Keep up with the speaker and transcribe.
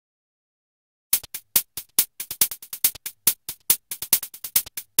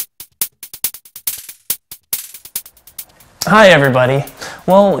Hi everybody.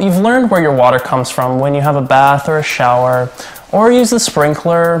 Well, you've learned where your water comes from when you have a bath or a shower, or use the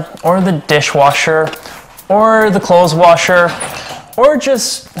sprinkler, or the dishwasher, or the clothes washer, or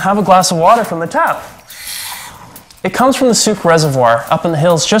just have a glass of water from the tap. It comes from the Sooke Reservoir up in the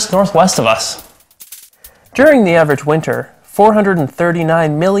hills just northwest of us. During the average winter,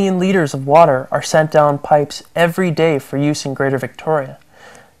 439 million liters of water are sent down pipes every day for use in Greater Victoria.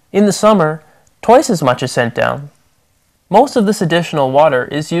 In the summer, twice as much is sent down. Most of this additional water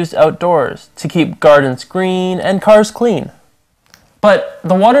is used outdoors to keep gardens green and cars clean. But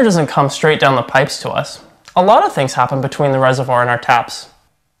the water doesn't come straight down the pipes to us. A lot of things happen between the reservoir and our taps.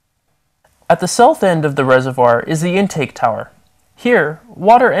 At the south end of the reservoir is the intake tower. Here,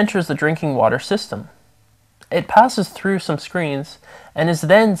 water enters the drinking water system. It passes through some screens and is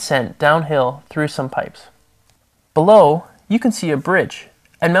then sent downhill through some pipes. Below, you can see a bridge,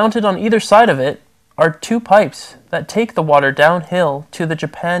 and mounted on either side of it are two pipes that take the water downhill to the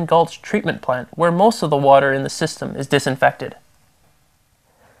Japan Gulch treatment plant, where most of the water in the system is disinfected.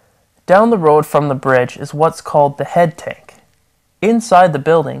 Down the road from the bridge is what's called the head tank. Inside the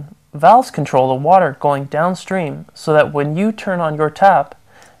building, valves control the water going downstream so that when you turn on your tap,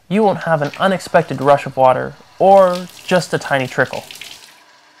 you won't have an unexpected rush of water or just a tiny trickle.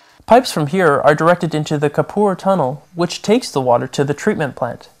 Pipes from here are directed into the Kapur tunnel, which takes the water to the treatment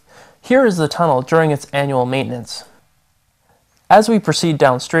plant. Here is the tunnel during its annual maintenance. As we proceed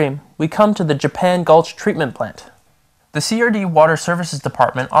downstream, we come to the Japan Gulch treatment plant. The CRD Water Services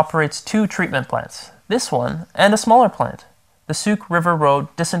Department operates two treatment plants, this one and a smaller plant, the Sooke River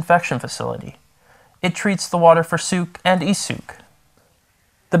Road Disinfection Facility. It treats the water for Sooke and East Sooke.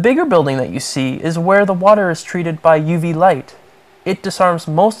 The bigger building that you see is where the water is treated by UV light. It disarms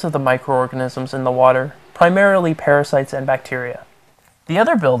most of the microorganisms in the water, primarily parasites and bacteria. The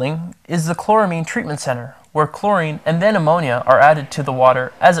other building is the chloramine treatment center, where chlorine and then ammonia are added to the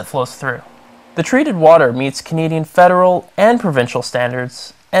water as it flows through. The treated water meets Canadian federal and provincial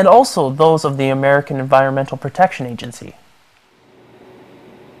standards, and also those of the American Environmental Protection Agency.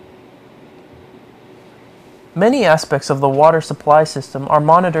 Many aspects of the water supply system are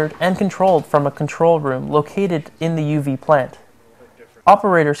monitored and controlled from a control room located in the UV plant.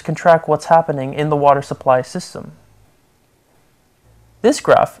 Operators can track what's happening in the water supply system. This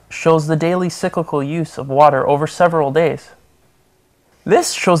graph shows the daily cyclical use of water over several days.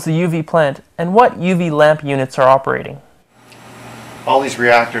 This shows the UV plant and what UV lamp units are operating. All these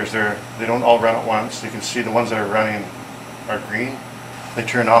reactors, they don't all run at once. You can see the ones that are running are green. They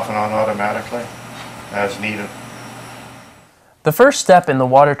turn off and on automatically as needed. The first step in the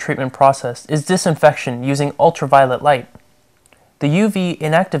water treatment process is disinfection using ultraviolet light. The UV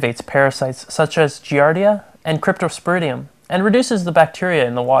inactivates parasites such as Giardia and Cryptosporidium and reduces the bacteria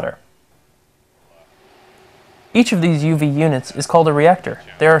in the water. Each of these UV units is called a reactor.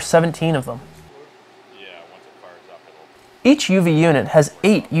 There are 17 of them. Each UV unit has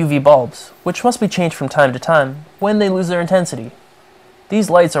 8 UV bulbs, which must be changed from time to time when they lose their intensity. These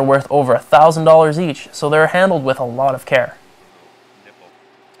lights are worth over $1,000 each, so they're handled with a lot of care.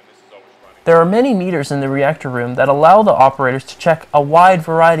 There are many meters in the reactor room that allow the operators to check a wide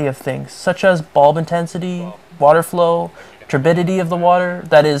variety of things, such as bulb intensity, water flow, turbidity of the water,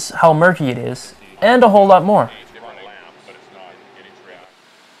 that is, how murky it is, and a whole lot more.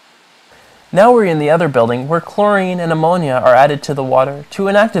 Now we're in the other building where chlorine and ammonia are added to the water to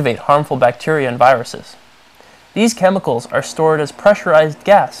inactivate harmful bacteria and viruses. These chemicals are stored as pressurized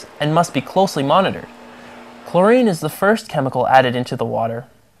gas and must be closely monitored. Chlorine is the first chemical added into the water.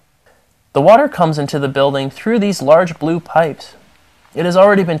 The water comes into the building through these large blue pipes. It has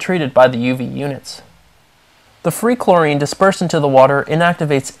already been treated by the UV units. The free chlorine dispersed into the water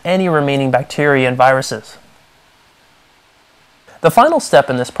inactivates any remaining bacteria and viruses. The final step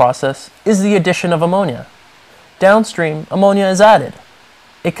in this process is the addition of ammonia. Downstream, ammonia is added.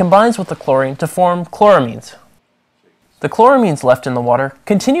 It combines with the chlorine to form chloramines. The chloramines left in the water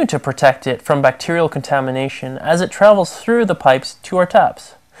continue to protect it from bacterial contamination as it travels through the pipes to our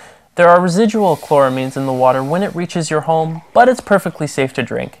taps. There are residual chloramines in the water when it reaches your home, but it's perfectly safe to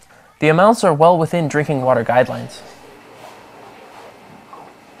drink. The amounts are well within drinking water guidelines.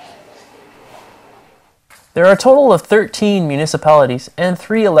 There are a total of 13 municipalities and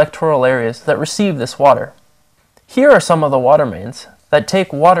 3 electoral areas that receive this water. Here are some of the water mains that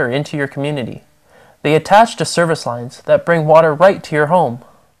take water into your community. They attach to service lines that bring water right to your home.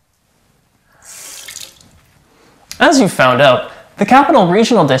 As you found out, the Capital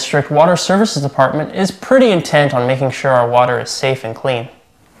Regional District Water Services Department is pretty intent on making sure our water is safe and clean.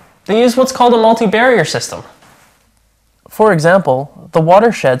 They use what's called a multi-barrier system. For example, the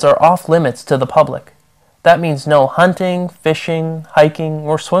watersheds are off limits to the public. That means no hunting, fishing, hiking,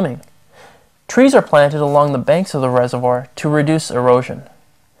 or swimming. Trees are planted along the banks of the reservoir to reduce erosion.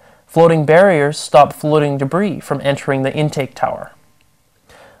 Floating barriers stop floating debris from entering the intake tower.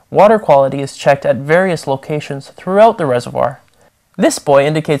 Water quality is checked at various locations throughout the reservoir. This buoy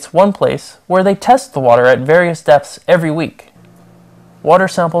indicates one place where they test the water at various depths every week. Water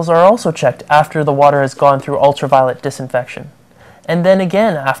samples are also checked after the water has gone through ultraviolet disinfection, and then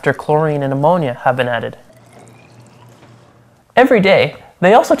again after chlorine and ammonia have been added. Every day,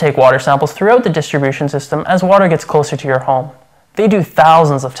 they also take water samples throughout the distribution system as water gets closer to your home. They do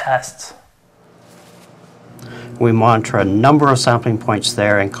thousands of tests. We monitor a number of sampling points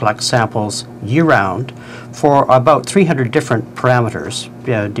there and collect samples year-round for about 300 different parameters,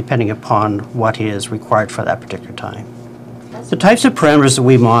 depending upon what is required for that particular time. The types of parameters that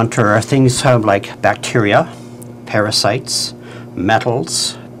we monitor are things like bacteria, parasites,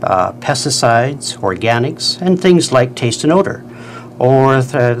 metals, pesticides, organics, and things like taste and odor, or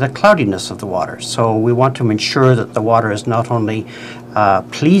the cloudiness of the water. So we want to ensure that the water is not only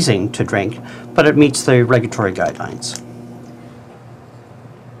pleasing to drink, but it meets the regulatory guidelines.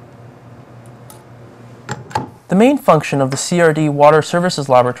 The main function of the CRD Water Services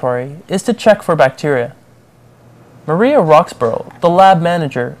Laboratory is to check for bacteria. Maria Roxborough, the lab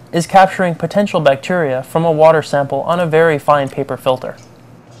manager, is capturing potential bacteria from a water sample on a very fine paper filter.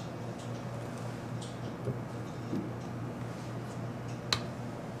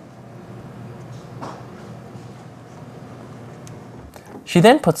 She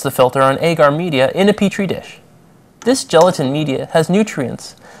then puts the filter on agar media in a petri dish. This gelatin media has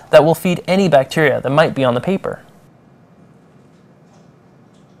nutrients that will feed any bacteria that might be on the paper.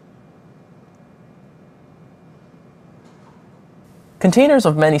 Containers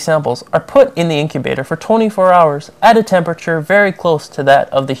of many samples are put in the incubator for 24 hours at a temperature very close to that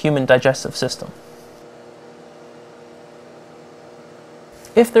of the human digestive system.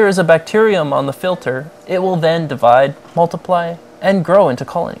 If there is a bacterium on the filter, it will then divide, multiply, and grow into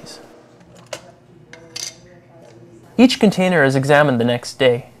colonies. Each container is examined the next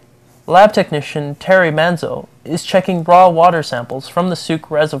day. Lab technician Terry Manzo is checking raw water samples from the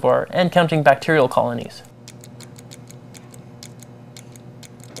Sooke Reservoir and counting bacterial colonies.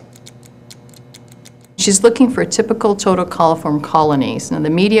 She's looking for typical total coliform colonies. Now the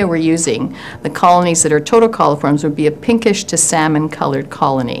media we're using, the colonies that are total coliforms would be a pinkish to salmon colored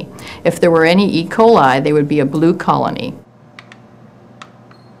colony. If there were any E. coli, they would be a blue colony.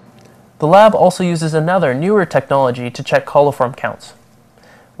 The lab also uses another newer technology to check coliform counts.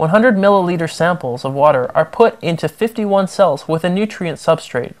 100 milliliter samples of water are put into 51 cells with a nutrient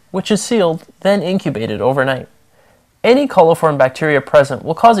substrate, which is sealed, then incubated overnight. Any coliform bacteria present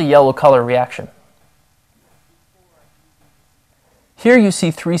will cause a yellow color reaction. Here you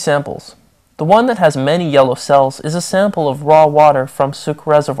see 3 samples. The one that has many yellow cells is a sample of raw water from Sooke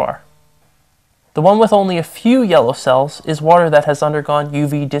Reservoir. The one with only a few yellow cells is water that has undergone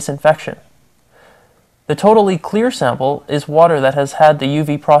UV disinfection. The totally clear sample is water that has had the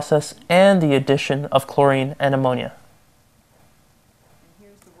UV process and the addition of chlorine and ammonia.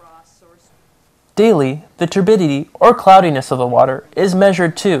 Daily, the turbidity or cloudiness of the water is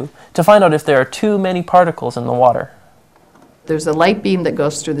measured too to find out if there are too many particles in the water. There's a light beam that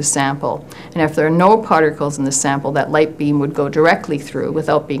goes through the sample, and if there are no particles in the sample, that light beam would go directly through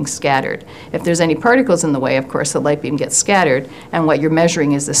without being scattered. If there's any particles in the way, of course, the light beam gets scattered, and what you're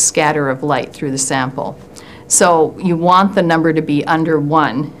measuring is the scatter of light through the sample. So you want the number to be under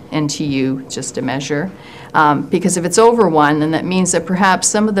 1 NTU just to measure, because if it's over 1, then that means that perhaps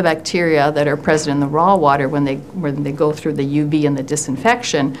some of the bacteria that are present in the raw water when they go through the UV and the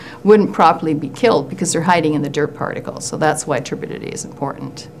disinfection wouldn't properly be killed because they're hiding in the dirt particles. So that's why turbidity is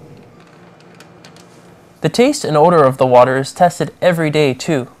important. The taste and odor of the water is tested every day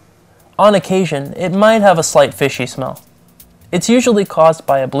too. On occasion, it might have a slight fishy smell. It's usually caused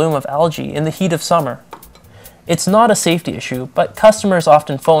by a bloom of algae in the heat of summer. It's not a safety issue, but customers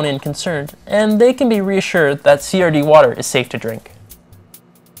often phone in concerned, and they can be reassured that CRD water is safe to drink.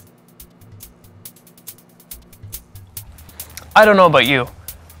 I don't know about you,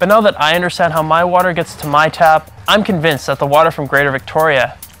 but now that I understand how my water gets to my tap, I'm convinced that the water from Greater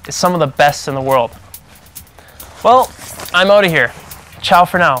Victoria is some of the best in the world. Well, I'm out of here. Ciao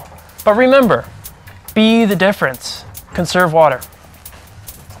for now. But remember, be the difference. Conserve water.